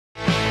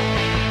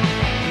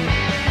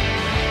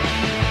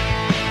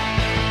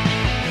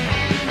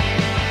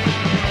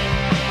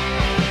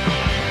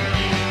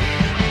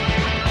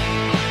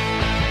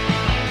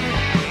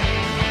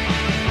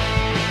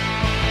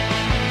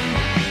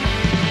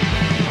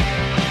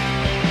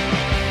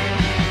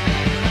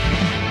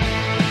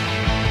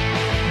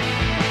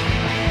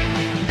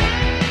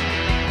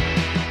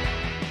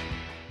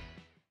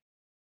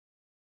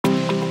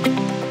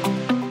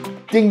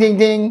Ding, ding,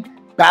 ding.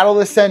 Battle of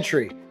the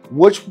century.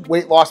 Which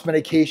weight loss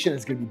medication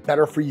is going to be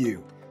better for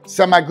you?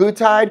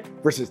 Semaglutide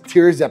versus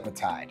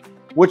Tirzepatide.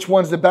 Which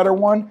one's the better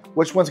one?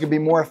 Which one's going to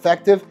be more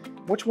effective?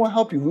 Which one will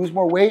help you lose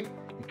more weight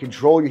and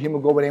control your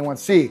hemoglobin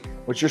A1C?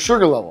 What's your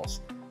sugar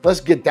levels?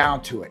 Let's get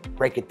down to it.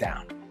 Break it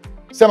down.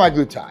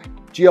 Semaglutide,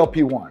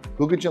 GLP-1,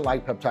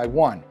 glucagon-like peptide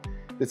 1.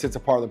 This hits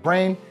a part of the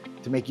brain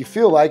to make you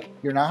feel like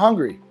you're not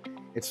hungry.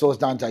 It slows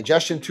down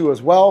digestion too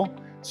as well,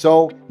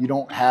 so you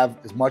don't have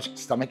as much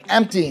stomach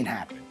emptying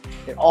happen.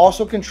 It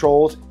also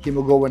controls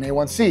hemoglobin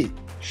A1C,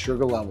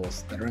 sugar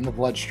levels that are in the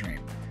bloodstream.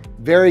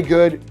 Very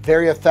good,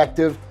 very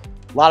effective.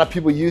 A lot of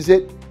people use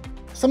it.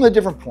 Some of the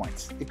different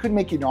points. It could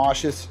make you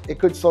nauseous. It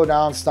could slow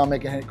down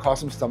stomach and it cause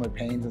some stomach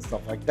pains and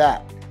stuff like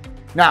that.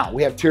 Now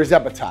we have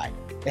Tirzepatide.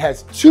 It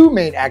has two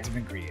main active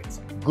ingredients,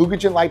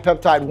 glucagon-like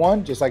peptide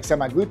 1, just like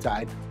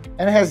semaglutide,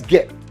 and it has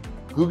GIP,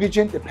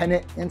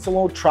 glucagon-dependent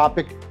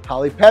insulinotropic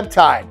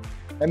polypeptide.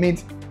 That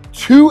means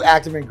two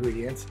active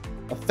ingredients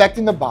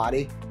affecting the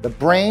body, the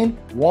brain,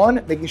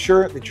 one, making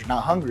sure that you're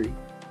not hungry,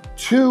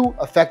 two,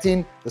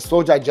 affecting the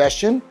slow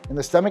digestion in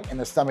the stomach and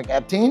the stomach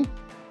emptying,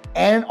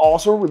 and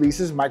also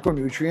releases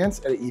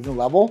micronutrients at an even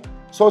level,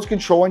 so it's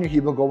controlling your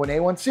hemoglobin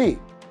A1C.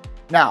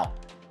 Now,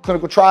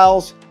 clinical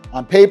trials,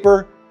 on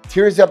paper,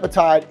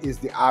 Tirzepatide is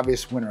the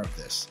obvious winner of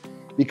this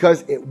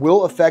because it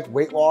will affect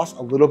weight loss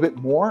a little bit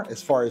more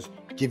as far as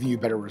giving you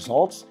better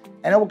results,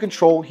 and it will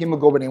control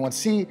hemoglobin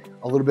A1C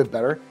a little bit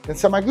better than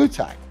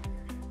semaglutide.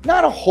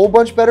 Not a whole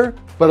bunch better,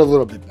 but a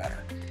little bit better.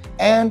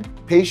 And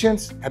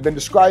patients have been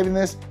describing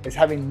this as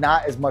having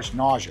not as much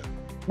nausea.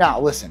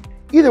 Now listen,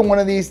 either one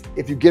of these,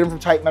 if you get them from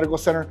Titan Medical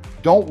Center,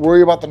 don't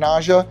worry about the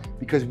nausea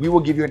because we will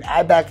give you an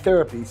add-back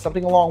therapy,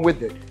 something along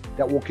with it,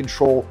 that will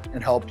control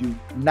and help you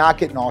not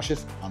get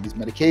nauseous on these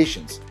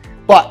medications.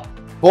 But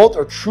both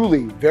are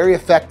truly very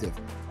effective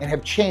and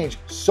have changed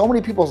so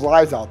many people's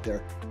lives out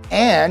there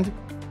and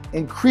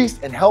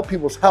increased and helped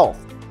people's health.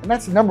 And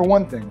that's the number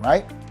one thing,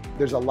 right?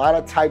 There's a lot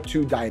of type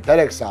 2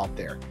 diabetics out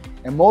there,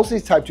 and most of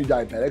these type 2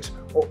 diabetics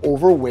are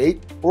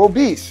overweight or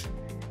obese.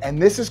 And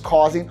this is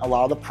causing a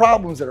lot of the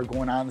problems that are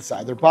going on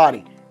inside their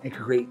body and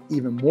can create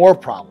even more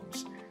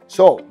problems.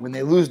 So when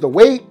they lose the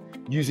weight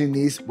using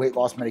these weight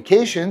loss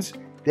medications,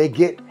 they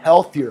get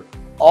healthier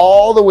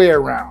all the way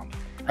around.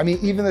 I mean,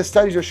 even the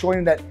studies are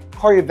showing that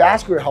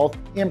cardiovascular health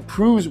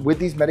improves with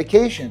these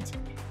medications.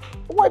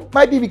 It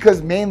might be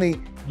because mainly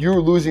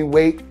you're losing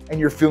weight and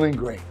you're feeling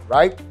great,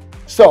 right?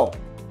 So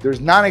there's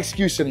not an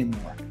excuse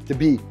anymore to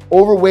be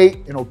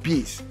overweight and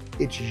obese.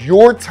 It's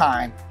your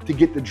time to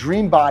get the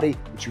dream body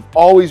that you've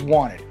always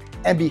wanted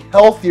and be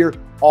healthier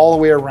all the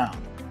way around.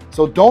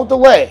 So don't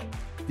delay.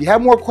 If you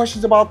have more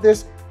questions about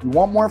this, you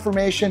want more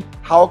information,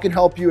 how it can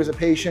help you as a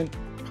patient,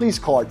 please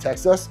call or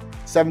text us,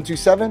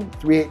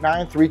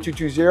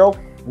 727-389-3220.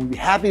 We'll be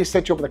happy to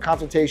set you up with a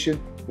consultation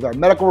with our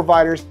medical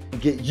providers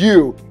and get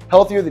you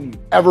healthier than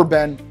you've ever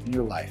been in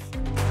your life.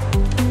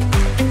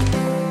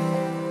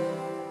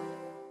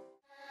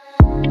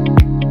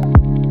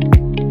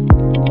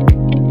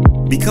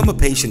 Become a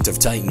patient of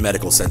Titan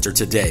Medical Center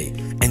today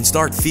and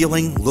start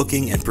feeling,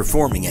 looking, and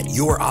performing at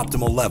your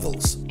optimal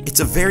levels. It's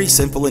a very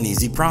simple and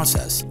easy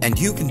process, and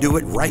you can do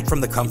it right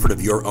from the comfort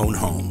of your own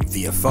home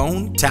via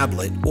phone,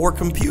 tablet, or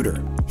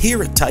computer.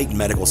 Here at Titan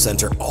Medical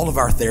Center, all of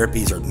our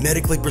therapies are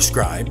medically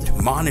prescribed,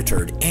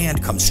 monitored,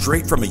 and come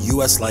straight from a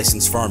U.S.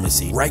 licensed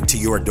pharmacy right to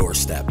your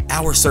doorstep.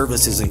 Our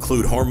services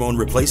include hormone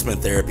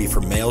replacement therapy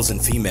for males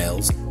and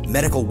females,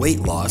 medical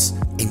weight loss,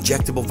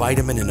 injectable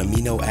vitamin and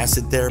amino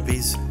acid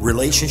therapies,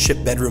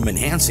 relationship bedroom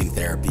enhancing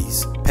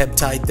therapies,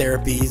 peptide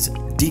therapies,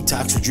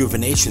 detox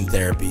rejuvenation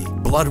therapy,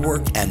 blood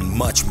work, and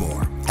much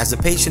more. As a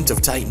patient of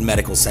Titan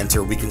Medical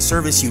Center, we can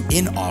service you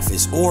in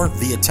office or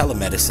via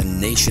telemedicine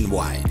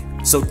nationwide.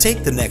 So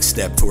take the next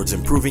step towards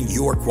improving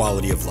your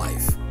quality of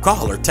life.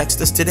 Call or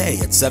text us today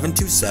at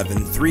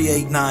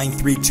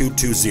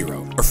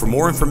 727-389-3220. Or for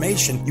more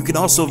information, you can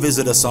also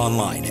visit us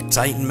online at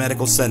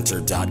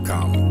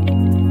titanmedicalcenter.com.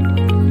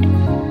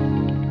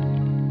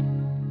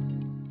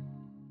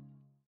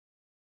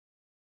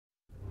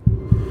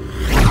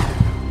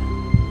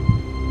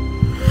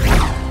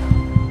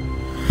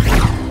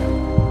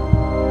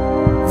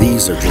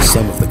 These are just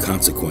some of the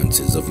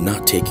consequences of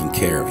not taking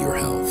care of your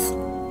health.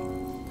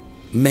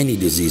 Many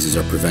diseases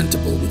are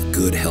preventable with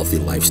good, healthy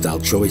lifestyle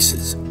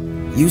choices.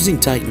 Using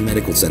Titan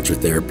Medical Center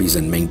therapies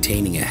and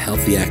maintaining a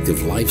healthy,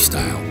 active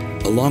lifestyle,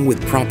 along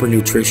with proper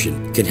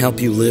nutrition, can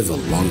help you live a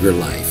longer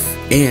life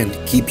and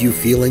keep you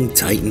feeling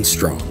tight and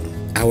strong.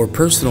 Our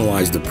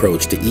personalized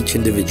approach to each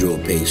individual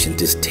patient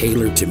is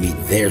tailored to meet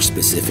their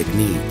specific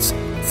needs.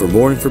 For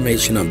more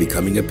information on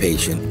becoming a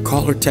patient,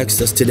 call or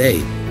text us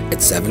today at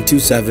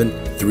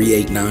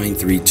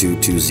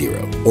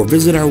 727-389-3220 or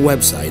visit our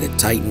website at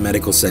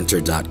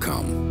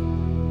titanmedicalcenter.com.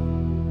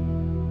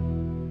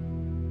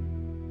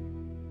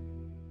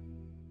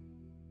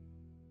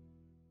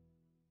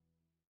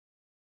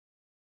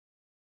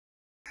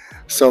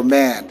 So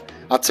man,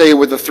 I'll tell you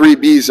what the 3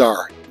 B's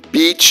are.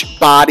 Beach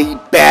Body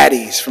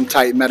Baddies from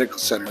Titan Medical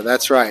Center.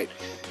 That's right.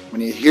 When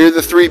you hear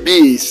the 3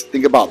 B's,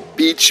 think about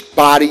Beach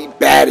Body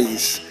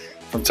Baddies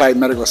from Titan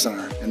Medical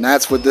Center. And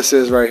that's what this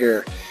is right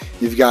here.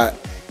 You've got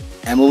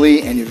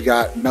Emily and you've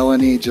got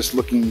Melanie just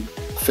looking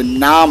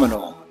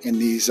phenomenal in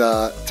these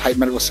Titan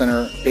Medical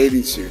Center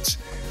bathing suits.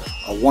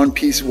 A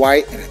 1-piece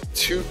white and a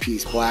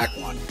 2-piece black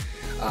one.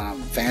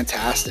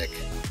 Fantastic.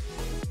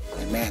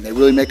 And man, they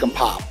really make them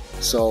pop.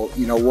 So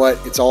you know what?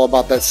 It's all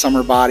about that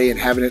summer body and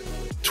having it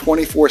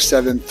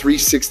 24/7,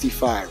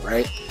 365,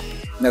 right?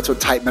 And that's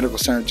what Titan Medical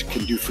Center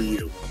can do for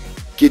you.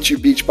 Get you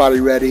beach body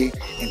ready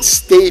and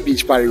stay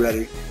beach body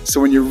ready. So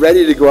when you're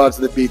ready to go out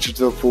to the beach or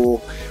to the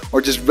pool,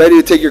 or just ready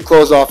to take your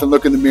clothes off and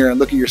look in the mirror and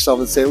look at yourself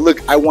and say,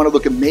 look, I want to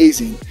look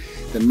amazing,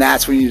 then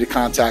that's when you need to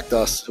contact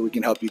us so we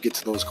can help you get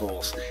to those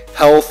goals.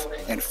 Health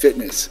and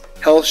fitness.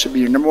 Health should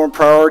be your #1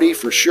 priority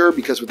for sure,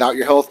 because without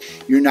your health,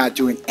 you're not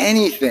doing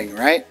anything,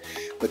 right?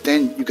 But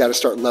then you got to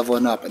start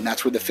leveling up, and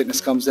that's where the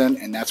fitness comes in,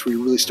 and that's where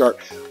you really start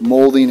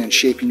molding and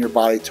shaping your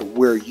body to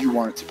where you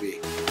want it to be.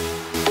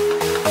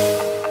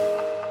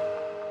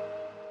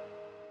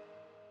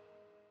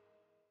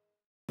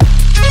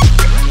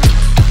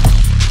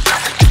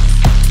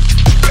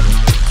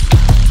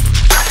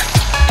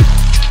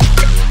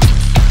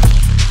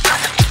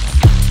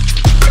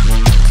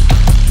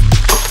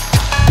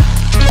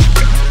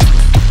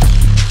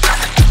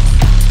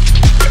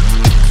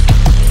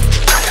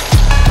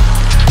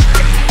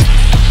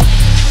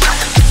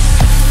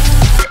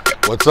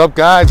 What's up,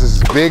 guys? This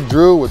is Big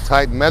Dru with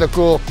Titan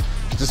Medical.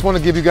 Just want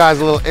to give you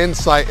guys a little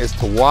insight as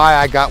to why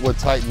I got with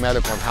Titan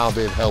Medical and how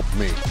they've helped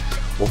me.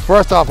 Well,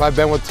 first off, I've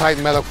been with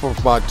Titan Medical for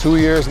about 2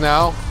 years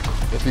now.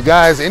 If you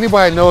guys,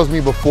 anybody knows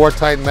me before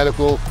Titan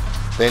Medical,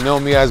 they know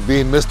me as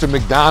being Mr.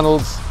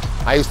 McDonald's.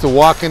 I used to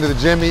walk into the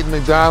gym eating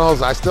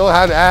McDonald's. I still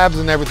had abs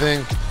and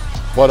everything,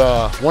 but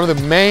one of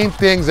the main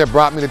things that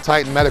brought me to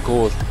Titan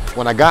Medical was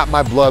when I got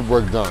my blood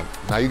work done.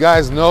 Now, you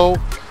guys know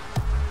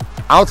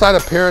outside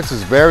appearance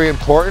is very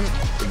important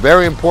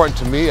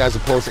to me as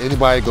opposed to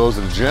anybody who goes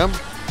to the gym.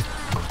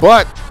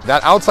 But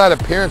that outside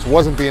appearance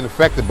wasn't being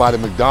affected by the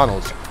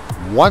McDonald's.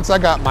 Once I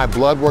got my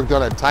blood work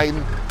done at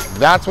Titan,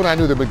 that's when I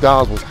knew the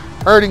McDonald's was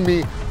hurting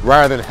me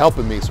rather than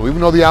helping me. So even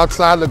though the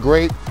outside looked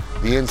great,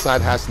 the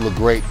inside has to look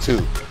great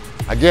too.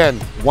 Again,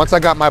 once I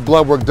got my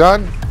blood work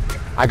done,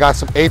 I got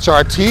some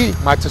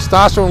HRT. My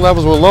testosterone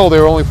levels were low, they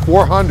were only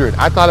 400.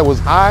 I thought it was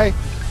high.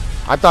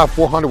 I thought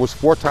 400 was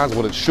 4 times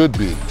what it should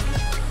be.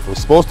 It was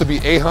supposed to be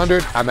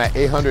 800, I'm at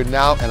 800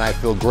 now, and I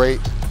feel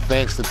great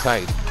thanks to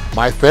Titan.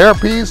 My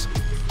therapies,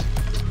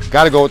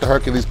 gotta go with the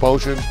Hercules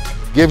potion.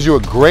 Gives you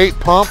a great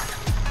pump,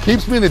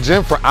 keeps me in the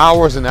gym for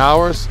hours and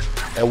hours.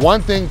 And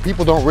one thing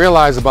people don't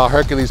realize about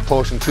Hercules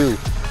potion too,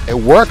 it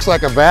works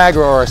like a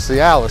Viagra or a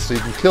Cialis, so you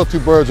can kill 2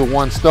 birds with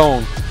 1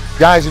 stone.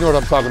 Guys, you know what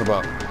I'm talking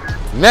about.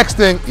 Next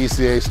thing,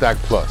 ECA Stack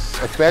Plus.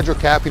 Ephedra,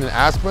 caffeine, and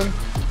aspirin.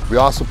 We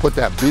also put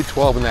that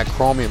B12 and that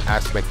chromium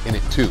aspect in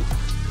it too.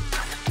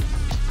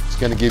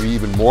 Going to give you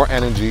even more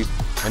energy,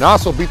 and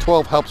also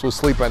B12 helps with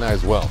sleep at night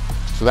as well.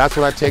 So that's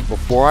what I take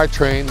before I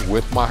train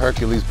with my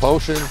Hercules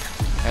potion.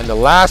 And the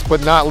last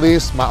but not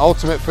least, my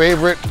ultimate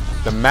favorite,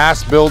 the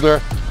mass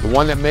builder, the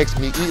one that makes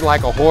me eat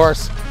like a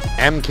horse,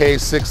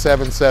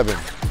 MK677.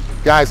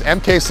 Guys,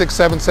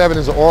 MK677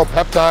 is an oral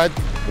peptide.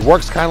 It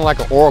works kind of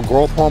like an oral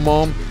growth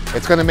hormone.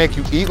 It's going to make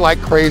you eat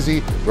like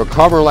crazy,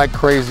 recover like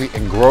crazy,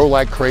 and grow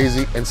like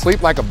crazy, and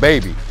sleep like a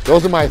baby.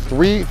 Those are my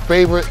 3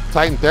 favorite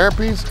Titan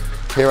therapies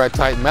here at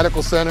Titan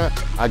Medical Center.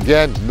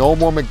 Again, no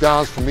more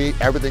McDonald's for me.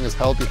 Everything is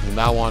healthy from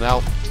now on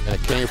out, and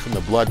it came from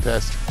the blood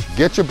test.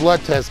 Get your blood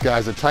test,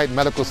 guys, at Titan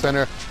Medical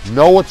Center.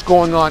 Know what's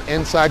going on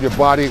inside your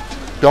body.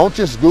 Don't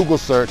just Google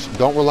search.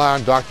 Don't rely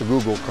on Dr.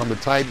 Google. Come to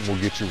Titan, we'll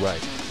get you right.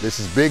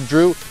 This is Big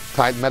Dru,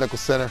 Titan Medical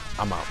Center.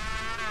 I'm out.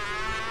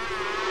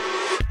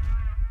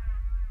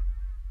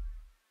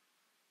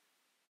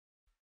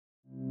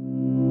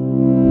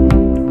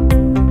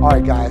 All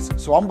right, guys,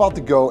 so I'm about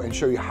to go and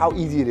show you how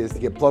easy it is to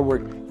get blood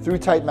work through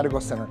Titan Medical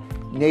Center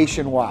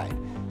nationwide.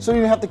 So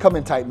you don't have to come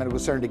in Titan Medical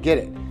Center to get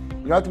it.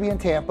 You don't have to be in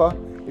Tampa.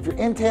 If you're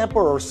in Tampa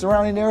or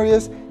surrounding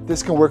areas,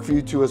 this can work for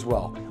you too as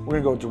well.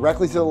 We're gonna go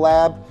directly to the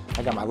lab.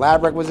 I got my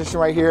lab requisition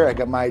right here. I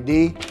got my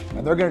ID,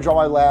 and they're gonna draw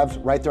my labs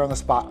right there on the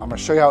spot. I'm gonna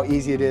show you how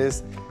easy it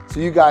is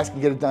so you guys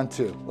can get it done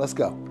too. Let's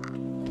go.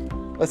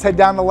 Let's head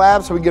down to the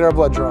lab so we can get our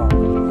blood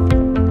drawn.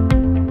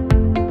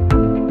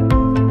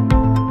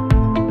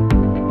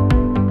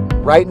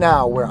 Right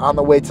now, we're on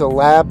the way to the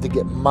lab to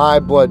get my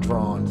blood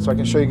drawn so I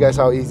can show you guys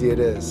how easy it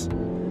is.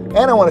 And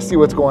I want to see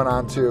what's going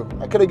on too.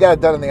 I could have got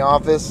it done in the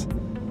office,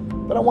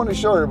 but I wanted to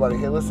show everybody,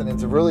 hey, listen,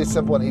 it's a really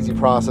simple and easy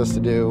process to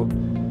do.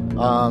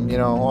 You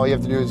know, all you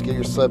have to do is get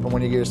your slip, and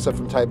when you get your slip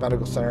from Titan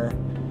Medical Center,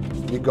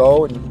 you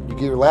go and you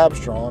get your labs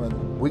drawn,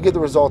 and we get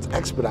the results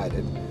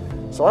expedited.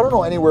 So I don't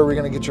know anywhere we're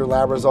going to get your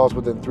lab results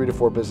within 3 to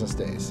 4 business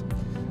days.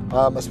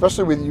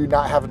 Especially with you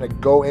not having to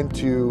go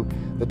into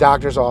the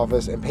doctor's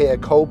office and pay a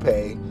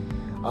copay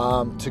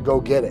to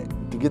go get it,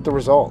 to get the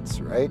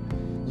results, right?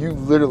 You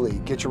literally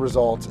get your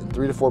results in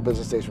 3 to 4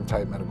 business days from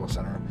Titan Medical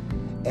Center.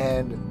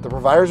 And the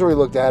providers already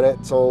looked at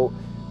it, so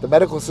the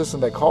medical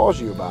assistant that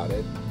calls you about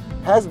it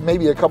has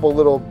maybe a couple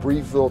little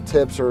brief little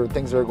tips or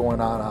things that are going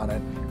on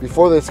it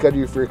before they schedule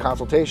you for your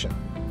consultation.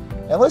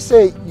 And let's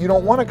say you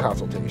don't want a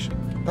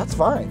consultation. That's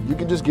fine. You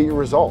can just get your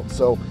results.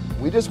 So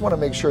we just want to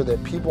make sure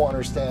that people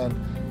understand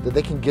that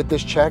they can get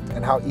this checked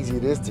and how easy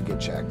it is to get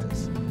checked.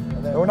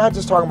 And then we're not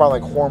just talking about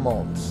like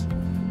hormones.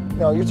 You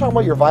know, you're talking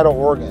about your vital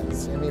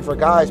organs. I mean, for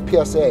guys,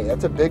 PSA,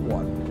 that's a big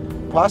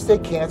one.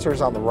 Prostate cancer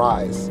is on the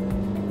rise.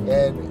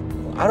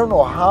 And I don't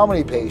know how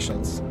many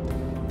patients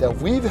that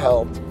we've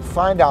helped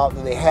find out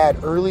that they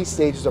had early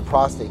stages of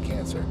prostate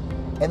cancer.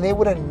 And they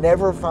would have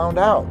never found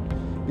out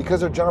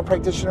because their general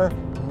practitioner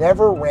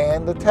never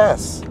ran the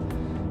tests.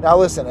 Now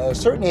listen, at a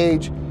certain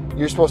age,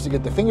 you're supposed to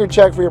get the finger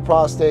check for your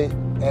prostate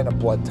and a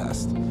blood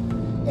test.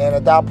 And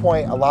at that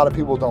point, a lot of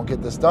people don't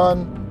get this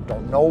done,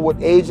 don't know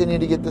what age they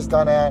need to get this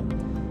done at.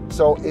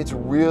 So it's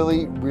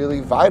really,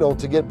 really vital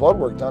to get blood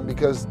work done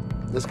because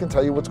this can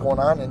tell you what's going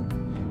on.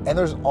 And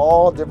there's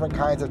all different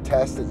kinds of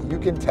tests that you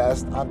can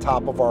test on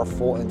top of our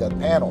full in-depth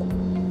panel.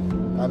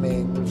 I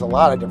mean, there's a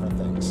lot of different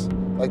things.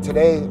 Like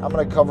today, I'm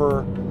gonna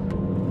cover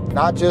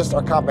not just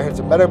our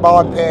comprehensive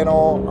metabolic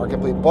panel, our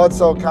complete blood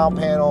cell count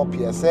panel,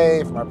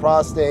 PSA for my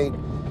prostate,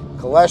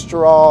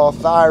 cholesterol,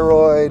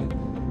 thyroid,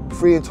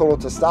 free and total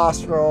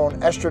testosterone,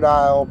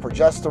 estradiol,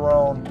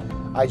 progesterone,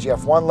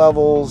 IGF-1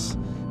 levels,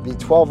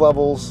 B12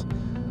 levels.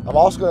 I'm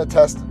also going to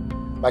test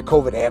my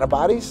COVID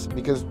antibodies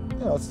because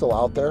it's still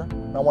out there.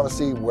 And I want to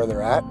see where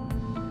they're at.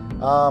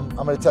 I'm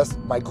going to test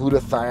my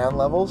glutathione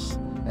levels,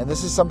 and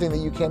this is something that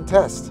you can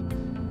test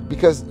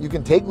because you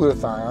can take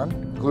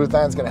glutathione.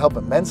 Glutathione is going to help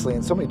immensely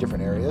in so many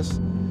different areas,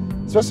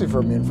 especially for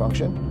immune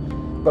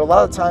function. But a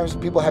lot of times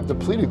people have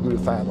depleted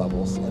glutathione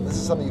levels, and this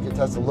is something you can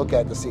test to look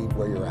at to see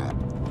where you're at.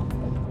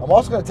 I'm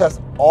also going to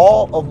test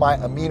all of my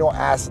amino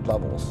acid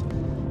levels.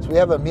 So we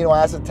have amino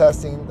acid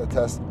testing that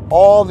tests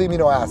all the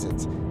amino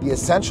acids, the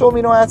essential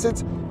amino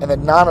acids and the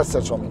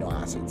non-essential amino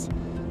acids.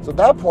 So at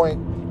that point,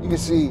 you can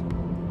see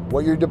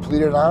what you're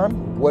depleted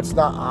on, what's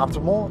not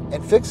optimal,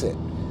 and fix it.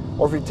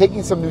 Or if you're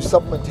taking some new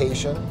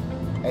supplementation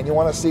and you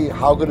want to see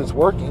how good it's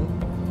working,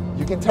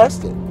 you can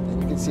test it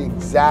and you can see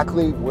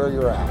exactly where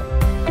you're at.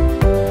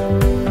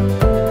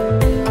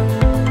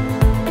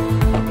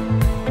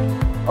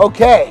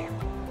 Okay,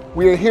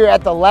 we are here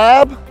at the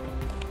lab.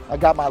 I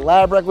got my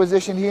lab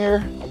requisition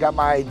here. I got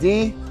my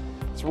ID.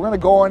 So we're gonna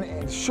go in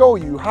and show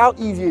you how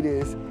easy it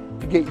is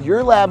to get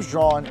your labs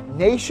drawn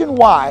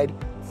nationwide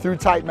through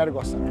Titan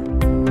Medical Center.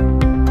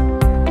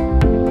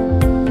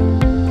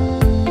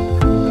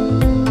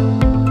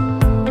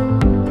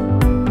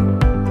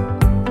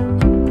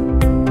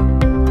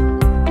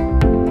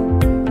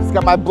 Just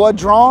got my blood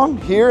drawn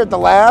here at the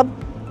lab.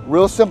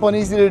 Real simple and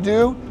easy to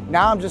do.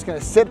 Now I'm just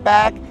gonna sit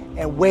back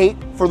and wait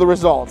for the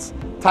results.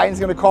 Titan's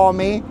gonna call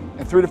me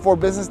in 3 to 4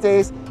 business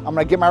days. I'm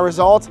gonna get my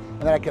results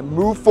and then I can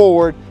move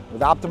forward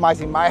with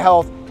optimizing my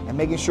health and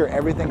making sure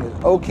everything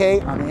is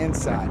okay on the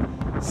inside.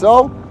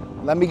 So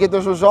let me get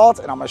those results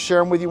and I'm gonna share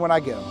them with you when I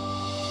get them.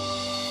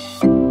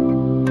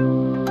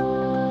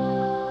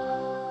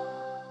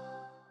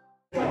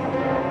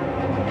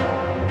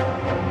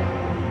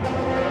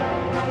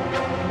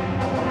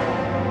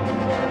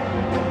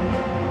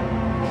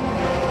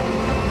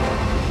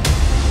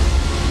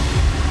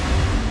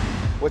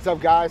 What's up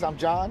guys, I'm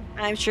John.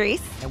 I'm Sharice.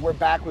 And we're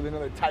back with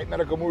another Titan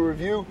Medical movie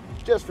review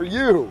just for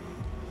you.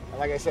 And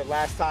like I said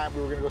last time,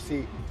 we were gonna go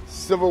see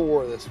Civil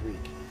War this week.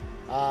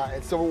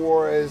 And Civil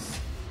War is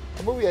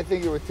a movie I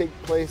think it would take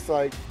place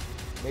like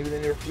maybe in the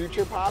near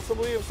future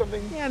possibly if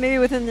something maybe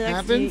within the next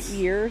happens.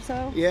 year or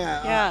so.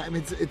 Yeah. I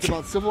mean, it's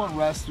about civil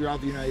unrest throughout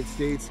the United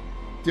States,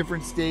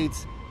 different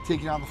states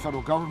taking on the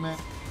federal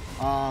government,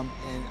 and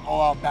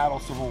all-out battle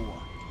Civil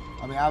War.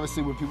 I mean,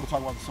 obviously when people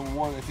talk about the Civil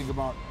War, they think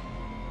about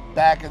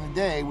back in the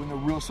day when the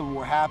real Civil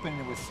War happened,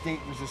 it was state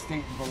versus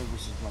state and brother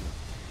versus brother.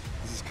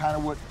 This is kind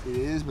of what it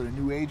is, but a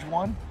new age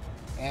one.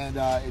 And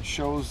it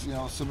shows,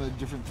 some of the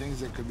different things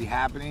that could be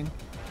happening.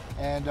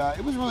 And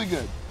it was really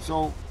good.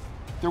 So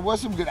there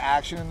was some good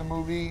action in the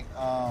movie.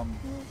 I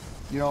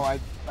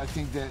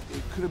think that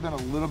it could have been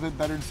a little bit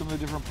better in some of the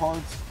different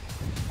parts.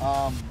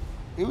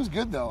 It was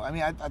good though. I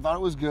mean, I thought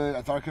it was good.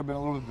 I thought it could have been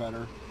a little bit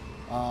better.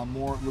 A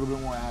little bit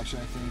more action,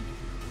 I think,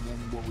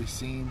 than what we've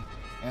seen.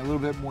 And a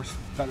little bit more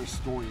better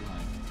storyline.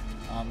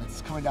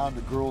 It's coming down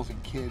to girls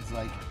and kids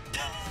like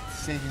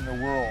saving the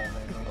world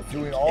and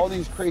doing all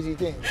these crazy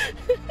things.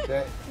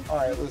 That, all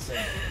right, listen,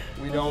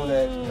 we know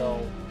that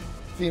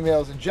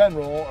females in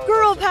general are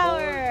girl support, power,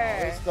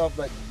 all this stuff,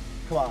 but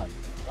come on,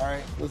 all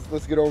right,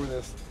 let's get over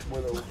this.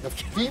 Where the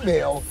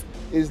female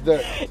is the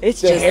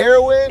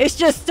heroine. It's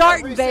just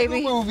starting,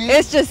 baby. Movie,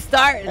 it's just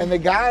starting, and the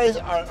guys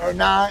are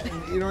not.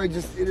 And, it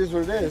is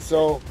what it is.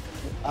 So.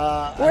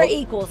 We're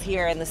equals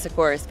here in the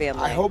Sikoris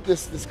family. I hope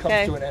this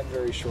comes to an end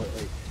very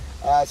shortly.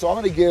 So I'm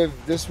going to give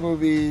this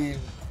movie,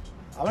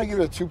 I'm going to give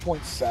it a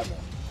 2.7.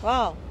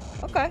 Wow,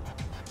 okay.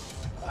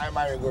 I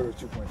might go to a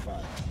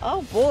 2.5.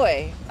 Oh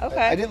boy,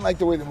 okay. I didn't like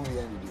the way the movie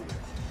ended either.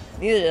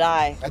 Neither did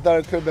I. I thought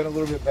it could have been a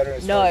little bit better.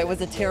 No, it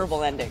was a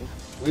terrible ending.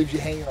 Leaves you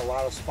hanging a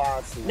lot of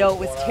spots. No, it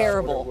was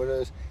terrible. What it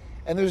is.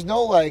 And there's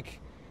no like,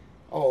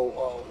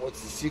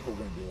 what's the sequel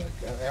going to be like?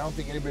 I don't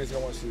think anybody's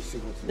going to want to see a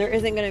sequel to this. There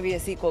isn't going to be a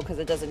sequel because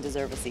it doesn't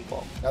deserve a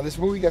sequel. Now, this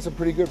movie got some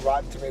pretty good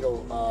Rotten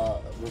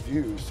Tomato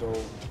reviews, so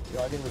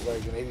I think it was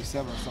like an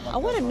 87 or something like that. I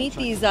want to meet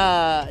these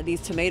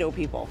tomato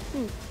people.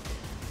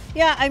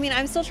 Yeah, I mean,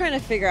 I'm still trying to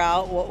figure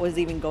out what was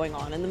even going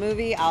on in the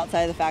movie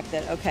outside of the fact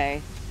that,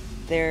 okay,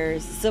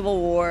 there's civil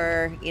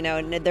war, you know,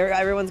 and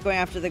everyone's going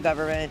after the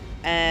government,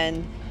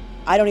 and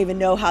I don't even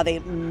know how they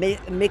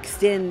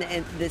mixed in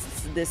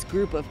this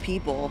group of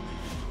people.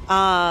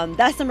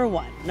 That's number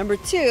one. Number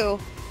two,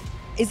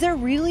 is there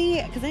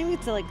really, because I didn't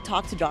get to like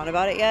talk to John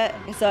about it yet,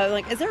 so I'm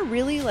like, is there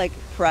really like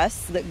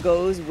press that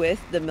goes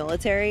with the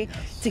military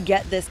to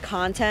get this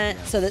content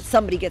so that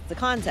somebody gets the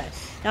content?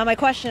 Now my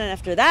question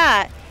after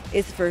that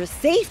is for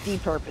safety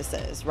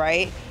purposes,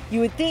 right?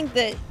 You would think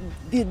that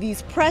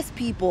these press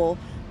people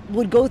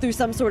would go through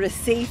some sort of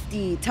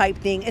safety type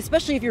thing,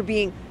 especially if you're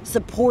being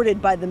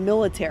supported by the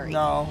military.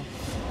 No.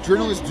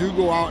 Journalists do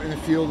go out in the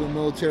field of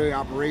military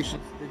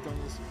operations.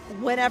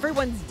 When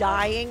everyone's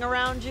dying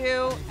around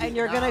you and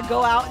you're gonna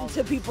go out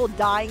into people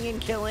dying and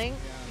killing,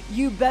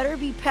 you better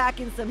be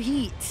packing some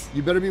heat.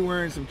 You better be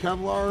wearing some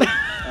Kevlar, a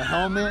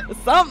helmet,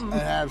 something,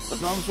 and have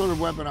some sort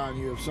of weapon on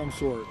you of some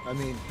sort. I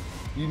mean,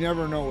 you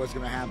never know what's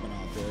gonna happen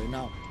out there.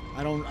 Now,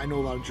 I know a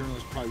lot of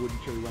journalists probably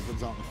wouldn't carry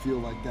weapons out in the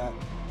field like that,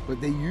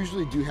 but they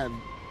usually do have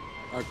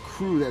a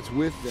crew that's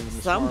with them.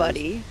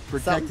 Somebody,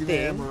 protecting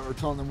them or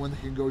telling them when they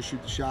can go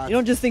shoot the shots. You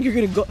don't just think you're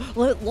gonna go,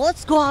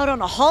 let's go out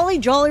on a holly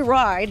jolly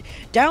ride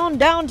down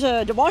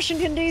to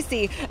Washington,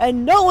 D.C.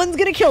 and no one's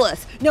gonna kill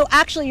us. No,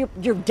 actually,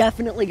 you're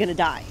definitely gonna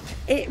die.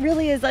 It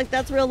really is like,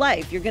 that's real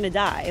life. You're gonna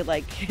die,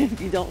 like, if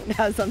you don't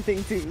have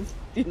something to,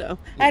 you know.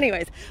 Yeah.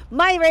 Anyways,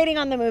 my rating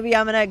on the movie,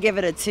 I'm gonna give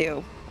it a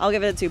 2. I'll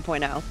give it a 2.0.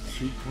 2.0.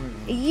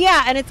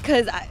 Yeah, and it's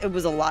because it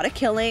was a lot of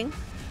killing.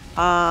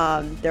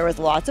 There was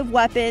lots of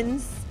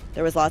weapons.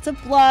 There was lots of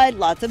blood,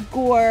 lots of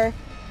gore,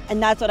 and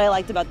that's what I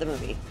liked about the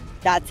movie.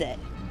 That's it.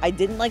 I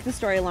didn't like the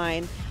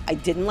storyline. I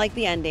didn't like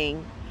the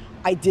ending.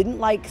 I didn't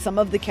like some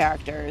of the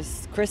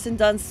characters. Kristen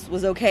Dunst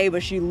was okay,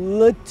 but she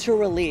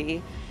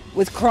literally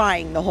was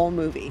crying the whole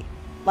movie.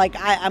 Like,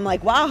 I'm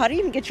like, wow, how do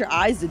you even get your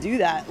eyes to do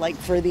that, like,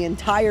 for the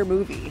entire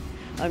movie?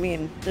 I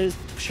mean, there's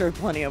sure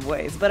plenty of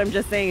ways, but I'm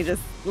just saying it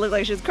just looked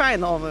like she was crying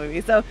the whole movie.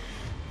 So,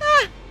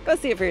 go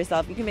see it for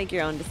yourself. You can make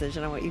your own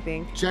decision on what you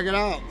think. Check it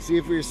out. See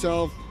it for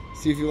yourself.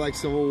 See if you like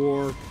Civil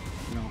War.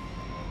 You know,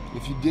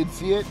 if you did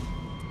see it,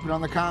 put it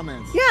on the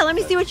comments. Yeah, let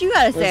me see what you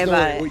got to say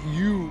about it. What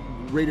you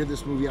rated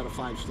this movie out of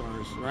 5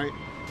 stars, right?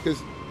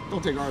 Because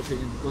don't take our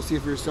opinion. Go see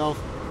it for yourself.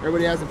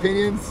 Everybody has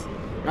opinions,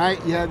 right?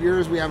 You have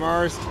yours, we have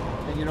ours,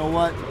 and you know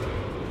what?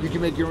 You can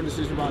make your own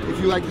decision about if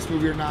you like this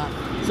movie or not.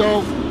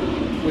 So,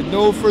 with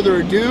no further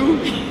ado,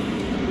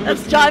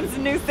 that's John's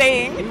new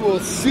saying. We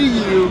will see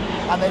you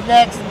on the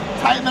next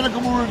Titan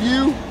Medical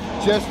review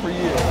just for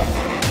you.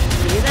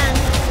 See you then.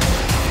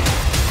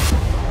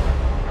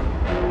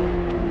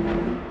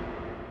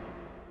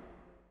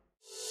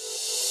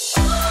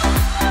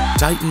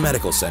 Titan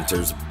Medical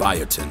Center's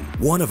Biotin,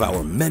 one of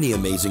our many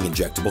amazing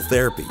injectable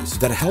therapies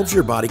that helps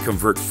your body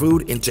convert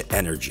food into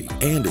energy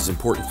and is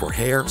important for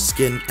hair,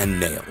 skin, and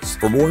nails.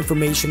 For more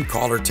information,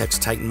 call or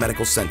text Titan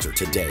Medical Center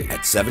today at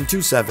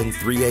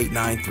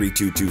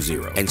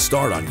 727-389-3220 and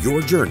start on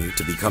your journey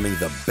to becoming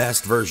the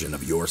best version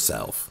of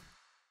yourself.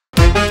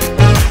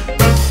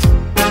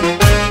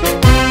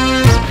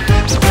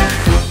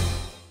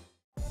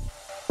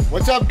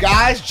 What's up,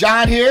 guys?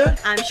 John here.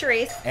 I'm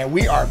Sharice. And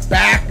we are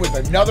back with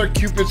another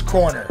Cupid's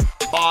Corner.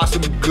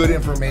 Awesome, good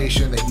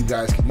information that you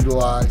guys can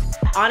utilize.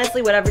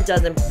 Honestly, whatever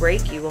doesn't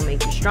break you will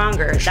make you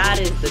stronger.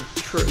 That is the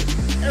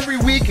truth. Every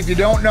week, if you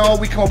don't know,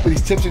 we come up with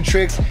these tips and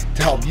tricks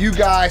to help you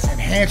guys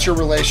enhance your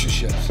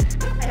relationships.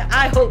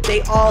 I hope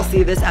they all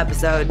see this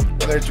episode.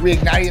 Whether it's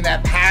reigniting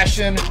that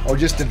passion or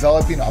just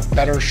developing a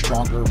better,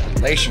 stronger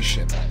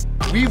relationship.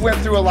 We went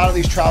through a lot of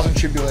these trials and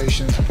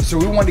tribulations, so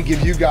we wanted to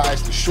give you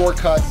guys the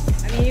shortcuts.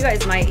 I mean, you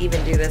guys might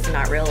even do this and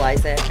not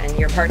realize it, and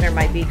your partner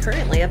might be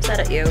currently upset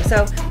at you,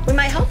 so we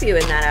might help you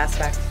in that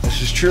aspect.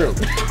 This is true.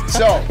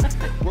 So,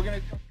 we're gonna...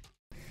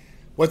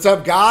 What's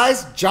up,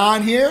 guys?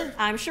 John here.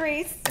 I'm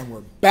Sharice. And we're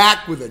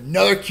back with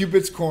another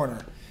Cupid's Corner.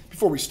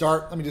 Before we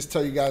start, let me just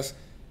tell you guys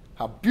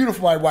how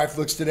beautiful my wife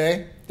looks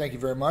today. Thank you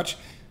very much.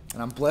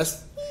 And I'm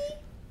blessed.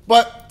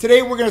 But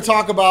today we're gonna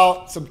talk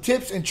about some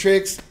tips and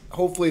tricks,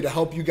 hopefully to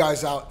help you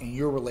guys out in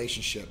your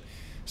relationship.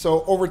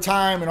 So over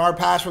time in our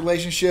past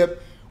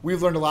relationship,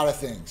 we've learned a lot of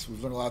things.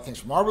 We've learned a lot of things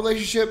from our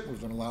relationship,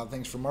 we've learned a lot of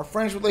things from our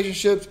friends'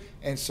 relationships,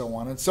 and so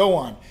on and so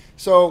on.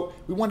 So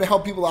we want to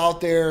help people out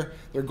there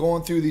that are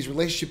going through these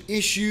relationship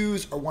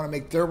issues or want to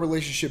make their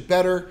relationship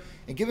better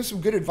and give them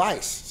some good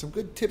advice, some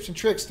good tips and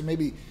tricks to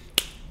maybe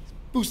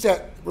boost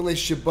that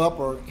relationship up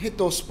or hit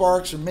those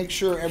sparks or make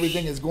sure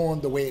everything is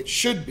going the way it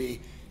should be.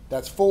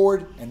 That's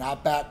forward and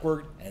not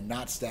backward and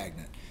not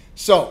stagnant.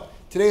 So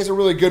today is a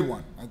really good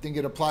one. I think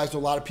it applies to a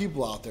lot of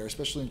people out there,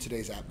 especially in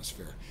today's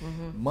atmosphere.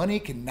 Money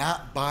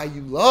cannot buy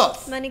you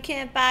love. Money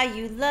can't buy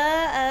you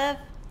love.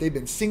 They've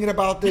been singing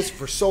about this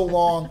for so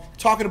long,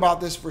 talking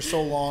about this for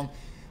so long,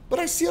 But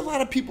I see a lot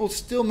of people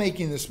still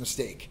making this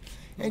mistake.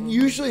 And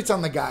usually it's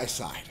on the guy's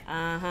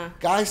side.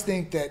 Guys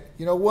think that,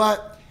 you know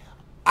what?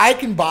 I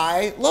can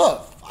buy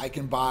love. I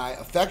can buy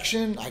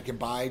affection. I can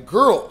buy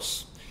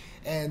girls.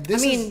 And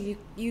this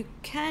you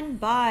can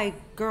buy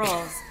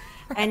girls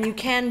and you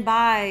can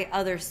buy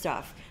other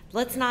stuff.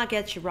 Let's not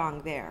get you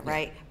wrong there,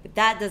 right? But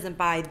that doesn't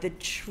buy the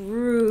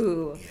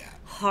true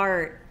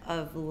heart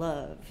of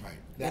love. Right.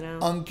 That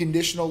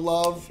unconditional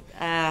love.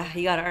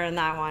 You got to earn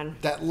that one.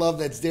 That love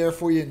that's there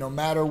for you no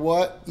matter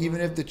what. Even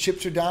if the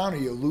chips are down or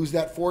you lose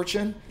that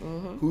fortune,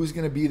 who's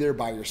going to be there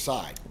by your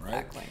side, right?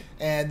 Exactly.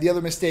 And the other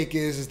mistake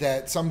is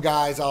that some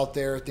guys out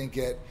there think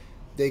that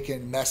they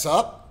can mess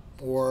up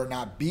or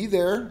not be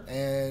there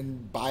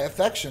and buy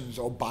affections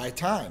or buy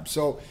time.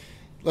 So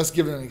let's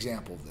give an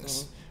example of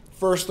this.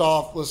 First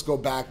off, let's go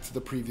back to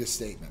the previous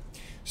statement.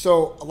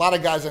 So a lot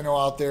of guys I know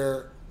out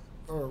there,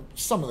 or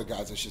some of the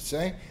guys I should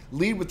say,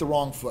 lead with the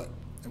wrong foot.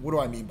 And what do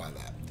I mean by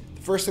that?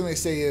 The first thing they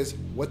say is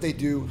what they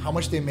do, how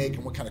much they make,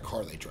 and what kind of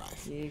car they drive.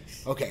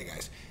 Jeez. Okay,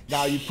 guys.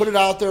 Now you put it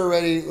out there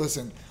already.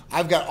 Listen,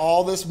 I've got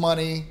all this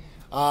money.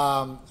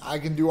 I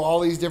can do all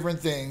these different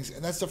things.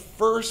 And that's the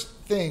first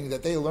thing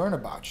that they learn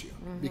about you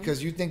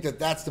because you think that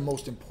that's the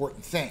most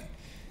important thing.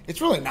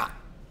 It's really not.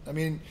 I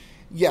mean,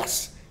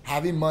 yes,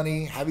 having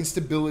money, having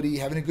stability,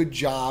 having a good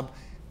job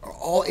are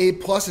all A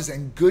pluses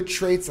and good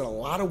traits that a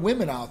lot of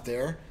women out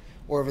there,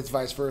 or if it's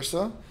vice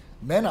versa,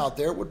 men out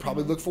there would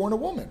probably look for in a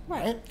woman,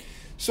 right?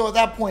 So at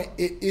that point,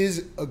 it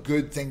is a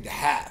good thing to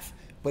have,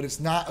 but it's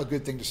not a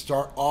good thing to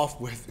start off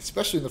with,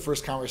 especially in the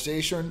first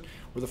conversation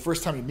or the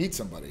first time you meet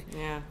somebody.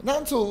 Yeah. Not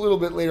until a little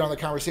bit later on in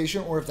the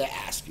conversation, or if they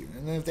ask you.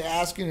 And then if they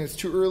ask you and it's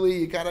too early,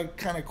 you got to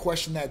kind of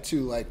question that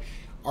too. Like,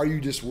 are you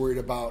just worried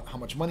about how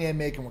much money I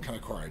make and what kind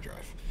of car I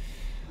drive?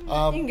 You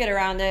can get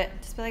around it.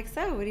 Just be like,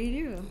 so what do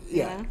you do?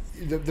 Yeah.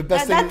 You know? The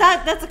best thing.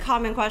 That's a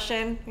common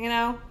question, you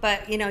know?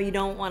 But, you know, you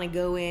don't want to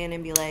go in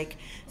and be like,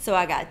 so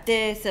I got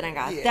this and I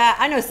got that.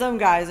 I know some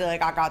guys are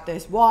like, I got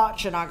this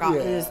watch and I got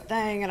this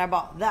thing and I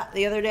bought that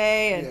the other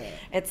day. And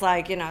it's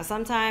like, you know,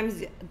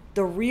 sometimes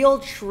the real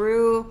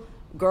true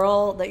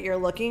girl that you're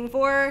looking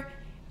for,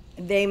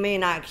 they may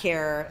not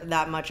care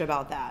that much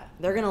about that.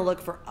 They're going to look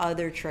for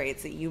other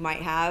traits that you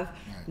might have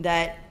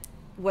that,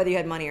 whether you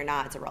had money or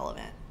not, it's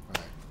irrelevant.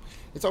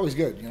 It's always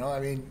good, you know. I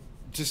mean,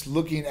 just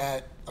looking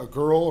at a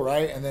girl,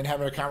 right, and then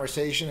having a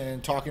conversation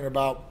and talking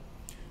about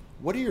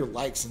what are your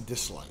likes and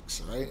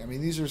dislikes, right? I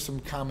mean, these are some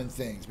common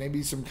things.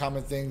 Maybe some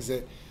common things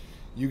that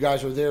you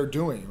guys are there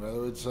doing,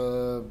 whether it's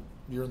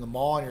you're in the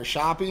mall and you're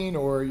shopping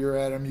or you're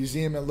at a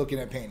museum and looking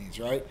at paintings,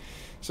 right?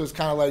 So it's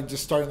kind of like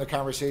just starting the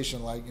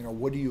conversation like, you know,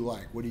 what do you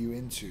like? What are you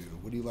into?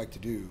 What do you like to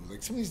do?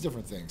 Like some of these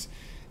different things.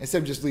 Instead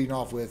of just leading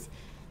off with,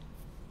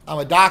 I'm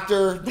a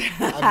doctor.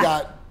 I've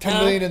got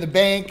 10 million in the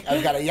bank.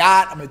 I've got a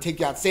yacht. I'm going to take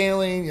you out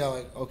sailing. You know,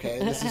 like, okay,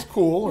 this is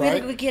cool,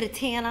 right? We get a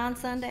tan on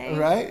Sunday.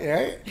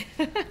 Right.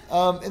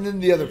 And then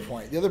the other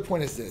point. The other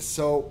point is this.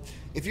 So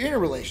if you're in a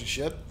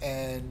relationship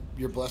and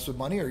you're blessed with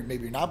money, or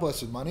maybe you're not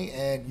blessed with money,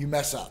 and you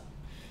mess up,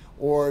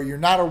 or you're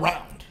not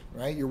around,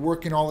 right? You're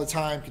working all the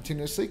time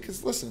continuously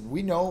because, listen,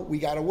 we know we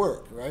got to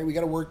work, right? We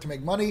got to work to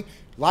make money,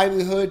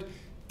 livelihood,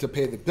 to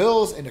pay the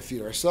bills, and to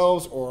feed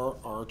ourselves or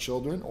our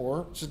children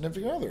or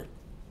significant other.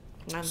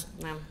 No.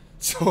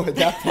 So at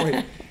that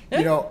point,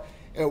 you know,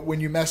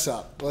 when you mess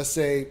up, let's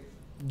say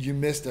you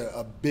missed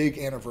a big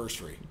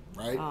anniversary,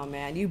 right? Oh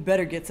man, you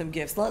better get some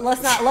gifts. Let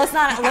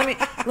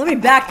me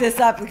back this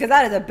up because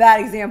that is a bad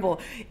example.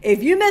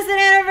 If you miss an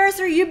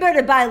anniversary, you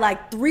better buy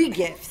like 3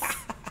 gifts.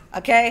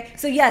 Okay?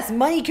 So yes,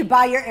 money can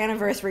buy your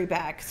anniversary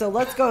back. So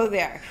let's go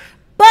there.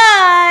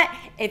 But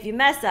if you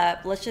mess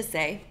up, let's just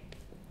say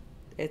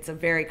it's a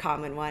very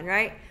common one,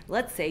 right?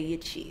 Let's say you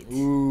cheat.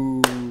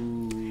 Ooh.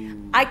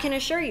 I can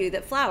assure you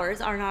that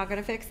flowers are not going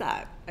to fix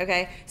that,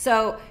 okay?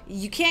 So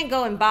you can't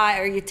go and buy,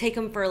 or you take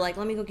them for like,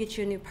 let me go get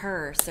you a new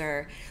purse,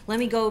 or let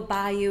me go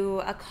buy you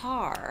a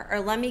car,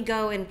 or let me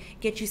go and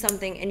get you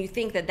something, and you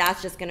think that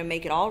that's just going to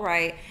make it all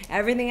right.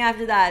 Everything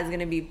after that is going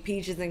to be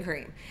peaches and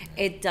cream.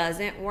 It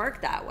doesn't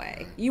work that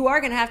way. You are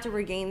going to have to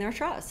regain their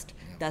trust.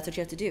 That's what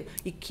you have to do.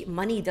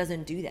 Money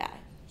doesn't do that.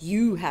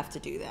 You have to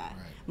do that.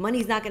 Right.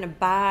 Money's not going to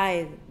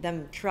buy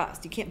them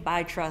trust. You can't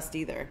buy trust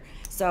either.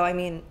 So, I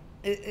mean,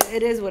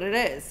 it is what it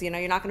is. You know,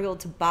 you're not going to be able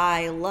to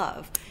buy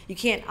love. You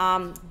can't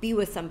be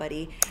with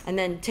somebody and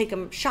then take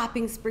them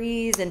shopping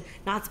sprees and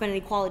not spend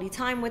any quality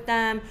time with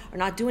them or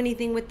not do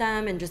anything with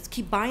them and just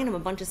keep buying them a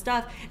bunch of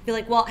stuff. Be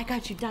like, well, I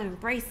got you a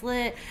diamond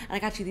bracelet and I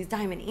got you these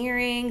diamond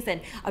earrings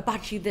and I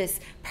bought you this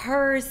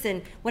purse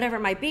and whatever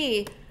it might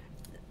be.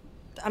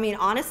 I mean,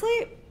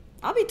 honestly,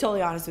 I'll be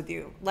totally honest with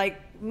you.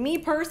 Like, me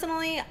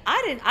personally,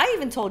 I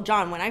even told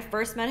John when I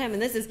first met him,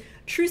 and this is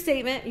true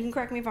statement, you can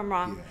correct me if I'm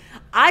wrong. Yeah.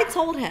 I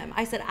told him,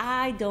 I said,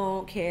 I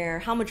don't care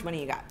how much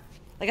money you got.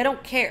 Like, I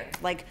don't care.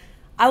 Like,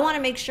 I want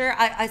to make sure,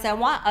 I said, I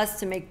want us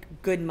to make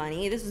good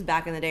money. This was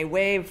back in the day,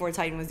 way before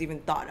Titan was even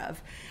thought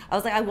of. I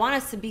was like, I want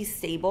us to be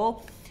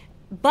stable.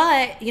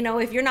 But, you know,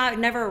 if you're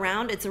never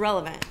around, it's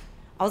irrelevant.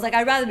 I was like,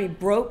 I'd rather be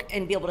broke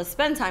and be able to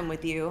spend time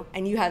with you,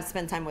 and you have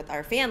spend time with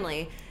our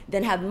family,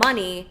 than have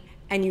money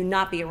and you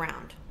not be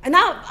around. And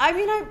that, I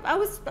mean, I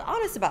was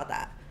honest about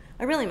that.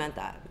 I really meant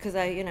that because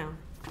I, you know,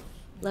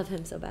 love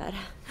him so bad.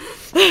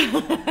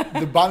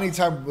 The bonding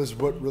time was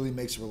what really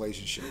makes a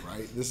relationship,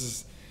 right? This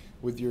is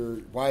with your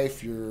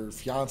wife, your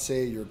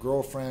fiance, your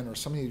girlfriend, or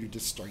somebody you're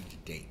just starting to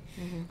date.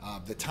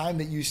 The time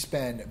that you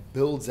spend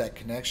builds that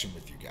connection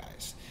with you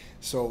guys.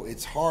 So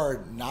it's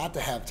hard not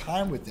to have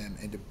time with them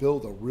and to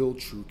build a real,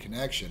 true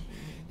connection.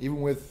 Even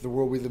with the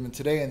world we live in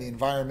today and the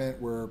environment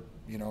where,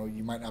 you know,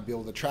 you might not be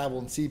able to travel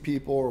and see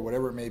people or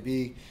whatever it may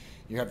be,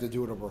 you have to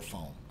do it over a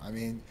phone. I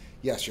mean,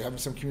 yes, you're having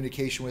some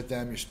communication with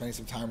them, you're spending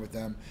some time with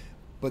them,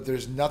 but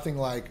there's nothing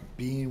like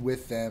being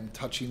with them,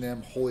 touching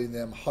them, holding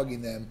them,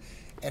 hugging them,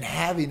 and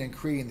having and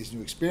creating these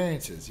new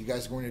experiences. You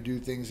guys are going to do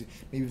things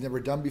maybe you've never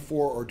done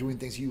before or doing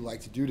things you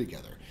like to do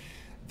together.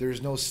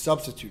 There's no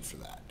substitute for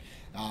that.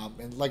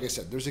 And like I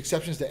said, there's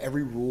exceptions to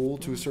every rule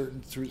to a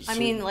certain. I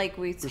mean, like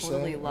we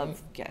totally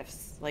love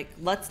gifts. Like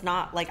let's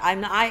not like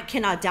I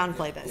cannot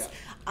downplay this. Yeah.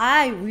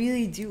 I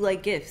really do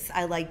like gifts.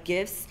 I like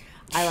gifts.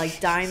 I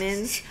like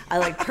diamonds. I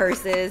like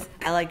purses.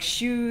 I like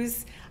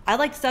shoes. I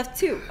like stuff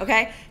too.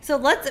 Okay, so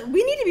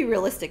we need to be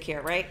realistic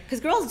here, right? Because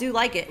girls do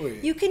like it.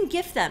 You can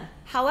gift them.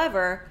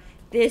 However,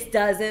 this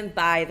doesn't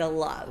buy the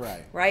love,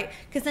 right?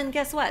 Because then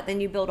guess what? Then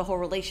you build a whole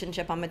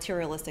relationship on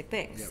materialistic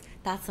things. Yep.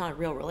 That's not a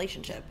real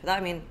relationship. I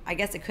mean, I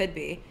guess it could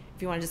be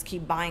if you want to just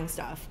keep buying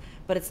stuff,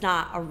 but it's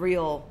not a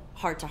real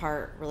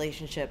heart-to-heart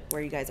relationship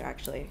where you guys are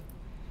actually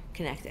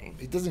connecting.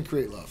 It doesn't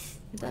create love.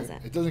 It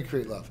doesn't. It doesn't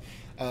create love.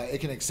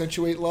 It can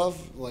accentuate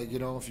love, like, you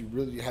know, if you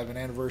really have an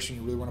anniversary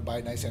and you really want to buy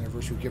a nice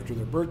anniversary gift for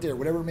their birthday or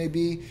whatever it may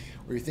be,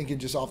 or you're thinking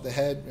just off the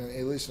head,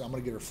 hey, listen, I'm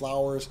going to get her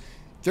flowers.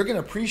 They're going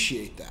to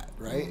appreciate that,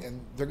 right? And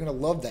they're going to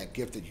love that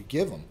gift that you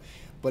give them.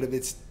 But if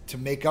it's to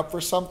make up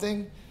for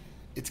something,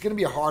 it's going to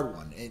be a hard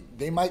one. And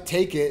they might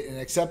take it and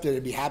accept it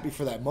and be happy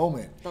for that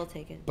moment. They'll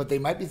take it. But they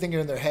might be thinking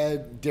in their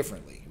head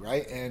differently,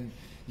 right? And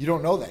you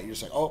don't know that. You're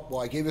just like, oh, well,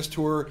 I gave this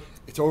to her.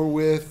 It's over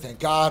with. Thank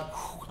God.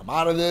 I'm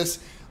out of this.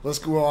 Let's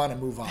go on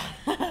and move on,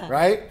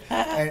 right?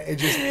 And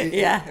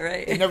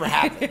it never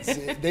happens.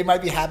 They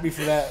might be happy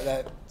for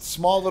that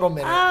small little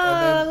minute.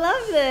 I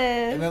love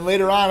this. And then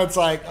later on, it's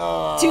like,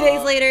 2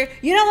 days later,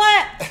 you know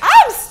what?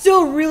 I'm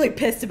still really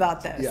pissed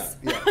about this.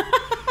 Yeah.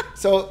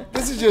 So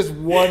this is just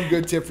one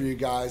good tip for you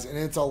guys, and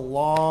it's That's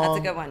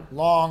a good one.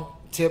 long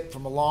tip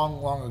from a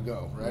long, long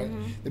ago, right?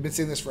 They've been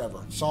saying this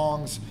forever.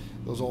 Songs,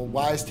 those old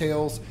wise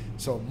tales.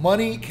 So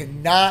money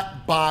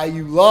cannot buy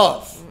you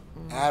love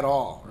at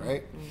all,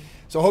 right?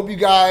 So I hope you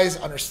guys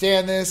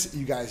understand this,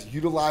 you guys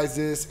utilize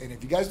this, and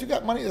if you guys do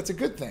got money, that's a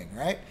good thing,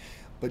 right?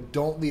 But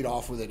don't lead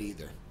off with it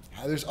either.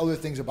 There's other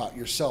things about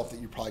yourself that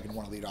you're probably going to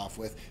want to lead off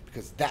with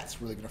because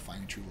that's really going to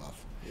find your true love.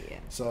 Yeah.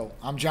 So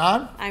I'm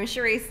John. I'm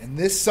Charisse. And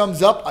this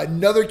sums up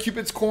another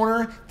Cupid's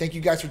Corner. Thank you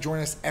guys for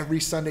joining us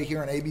every Sunday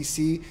here on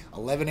ABC,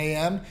 11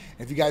 a.m. And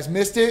if you guys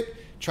missed it,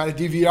 try to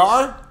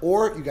DVR,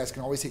 or you guys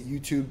can always hit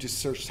YouTube, just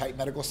search Titan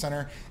Medical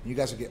Center, and you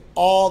guys will get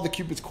all the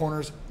Cupid's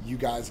Corners you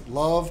guys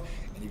love.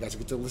 You guys will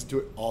get to listen to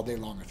it all day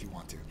long if you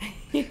want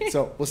to.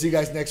 So we'll see you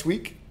guys next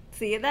week.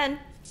 See you then.